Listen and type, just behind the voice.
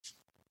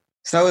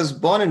So I was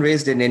born and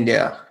raised in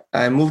India.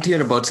 I moved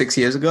here about 6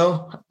 years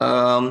ago.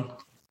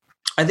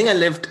 I think I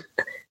lived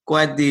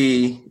quite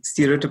the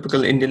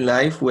stereotypical Indian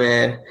life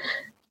where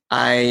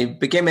I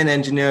became an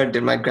engineer,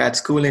 did my grad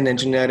school in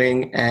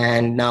engineering,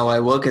 and now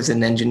I work as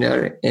an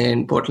engineer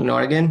in Portland,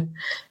 Oregon.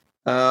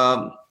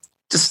 Um,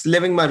 just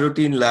living my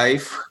routine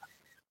life,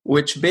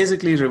 which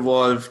basically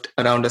revolved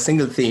around a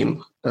single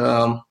theme,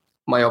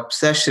 my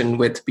obsession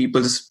with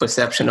people's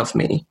perception of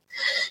me.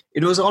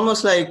 It was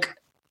almost like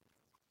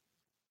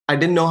I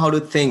didn't know how to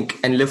think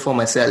and live for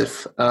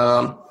myself.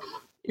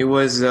 It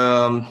was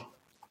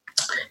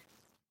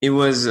it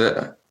was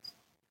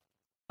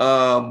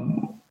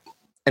um,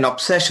 an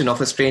obsession of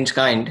a strange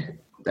kind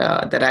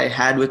that I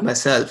had with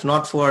myself,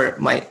 not for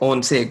my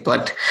own sake,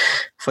 but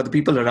for the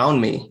people around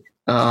me.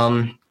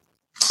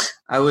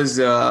 I was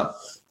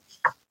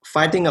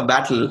fighting a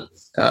battle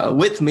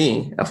with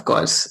me, of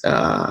course,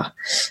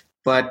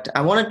 but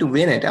I wanted to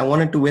win it. I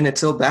wanted to win it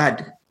so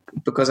bad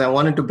because I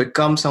wanted to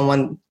become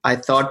someone I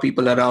thought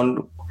people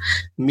around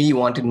me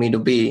wanted me to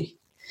be.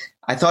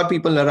 I thought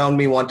people around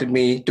me wanted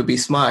me to be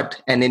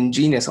smart and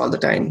ingenious all the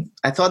time.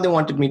 I thought they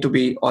wanted me to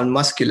be all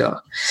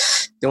muscular.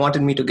 They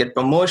wanted me to get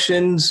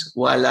promotions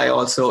while I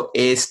also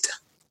aced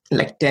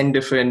like 10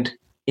 different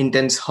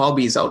intense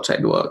hobbies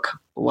outside work,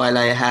 while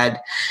I had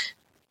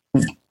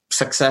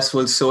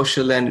successful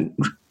social and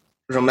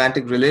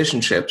romantic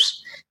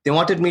relationships. They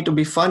wanted me to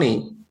be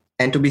funny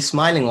and to be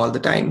smiling all the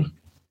time.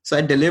 So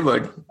I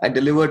delivered. I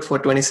delivered for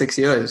 26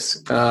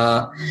 years.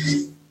 I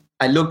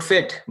looked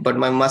fit, but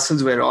my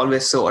muscles were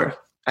always sore.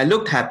 I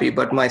looked happy,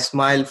 but my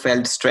smile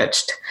felt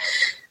stretched.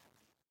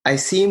 I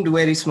seemed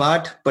very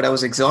smart, but I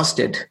was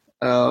exhausted.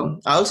 I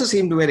also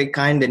seemed very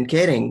kind and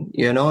caring,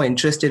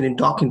 interested in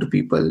talking to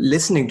people,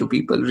 listening to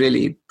people,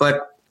 really.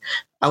 But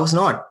I was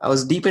not. I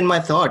was deep in my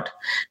thought,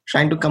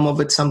 trying to come up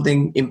with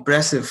something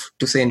impressive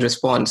to say in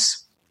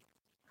response.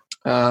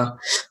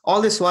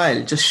 All this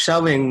while, just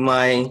shoving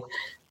my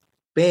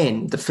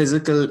pain, the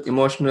physical,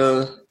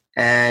 emotional,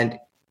 and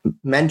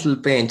mental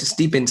pain just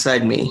deep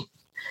inside me.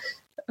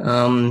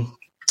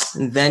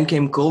 Then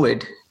came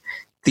COVID.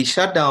 The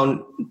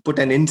shutdown put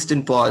an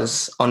instant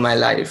pause on my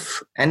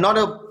life, and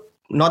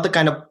not the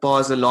kind of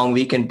pause a long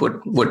weekend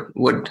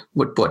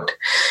would put.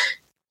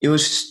 It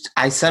was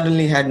I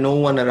suddenly had no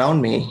one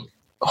around me.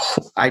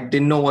 I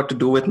didn't know what to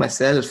do with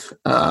myself.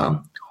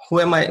 Who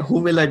am I? Who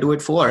will I do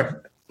it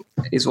for?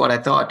 Is what I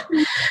thought.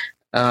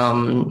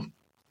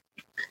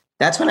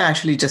 That's when I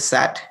actually just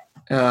sat.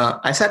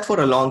 I sat for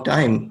a long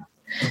time.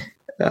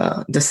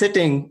 The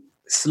sitting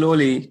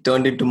slowly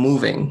turned into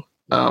moving.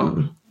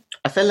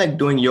 I felt like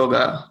doing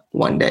yoga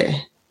one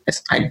day.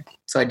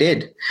 So I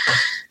did.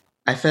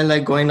 I felt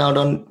like going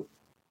out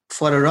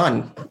for a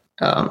run.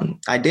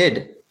 I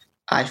did.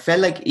 I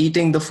felt like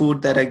eating the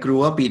food that I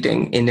grew up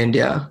eating in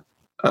India,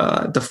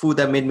 the food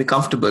that made me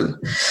comfortable.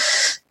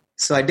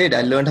 So I did.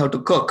 I learned how to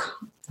cook.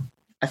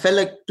 I felt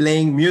like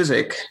playing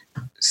music.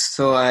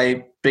 So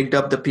I picked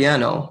up the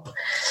piano.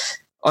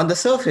 On the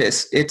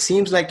surface, it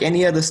seems like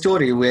any other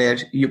story where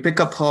you pick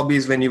up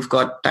hobbies when you've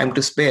got time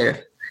to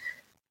spare.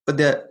 But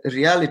the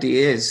reality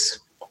is,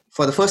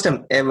 for the first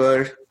time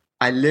ever,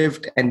 I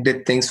lived and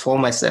did things for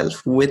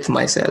myself, with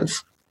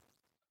myself.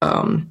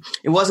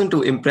 It wasn't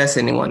to impress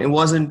anyone. It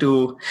wasn't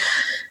to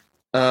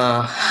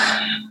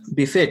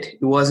be fit.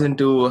 It wasn't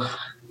to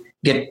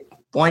get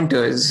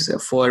pointers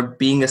for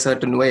being a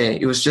certain way.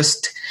 It was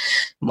just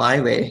my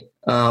way.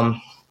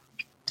 And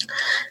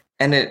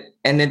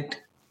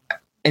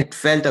it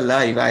felt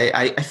alive.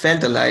 I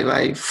felt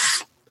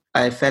alive.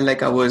 I felt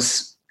like I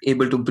was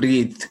able to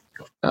breathe.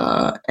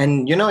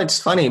 And it's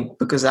funny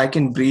because I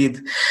can breathe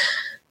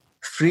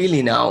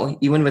freely now,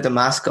 even with a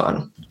mask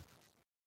on.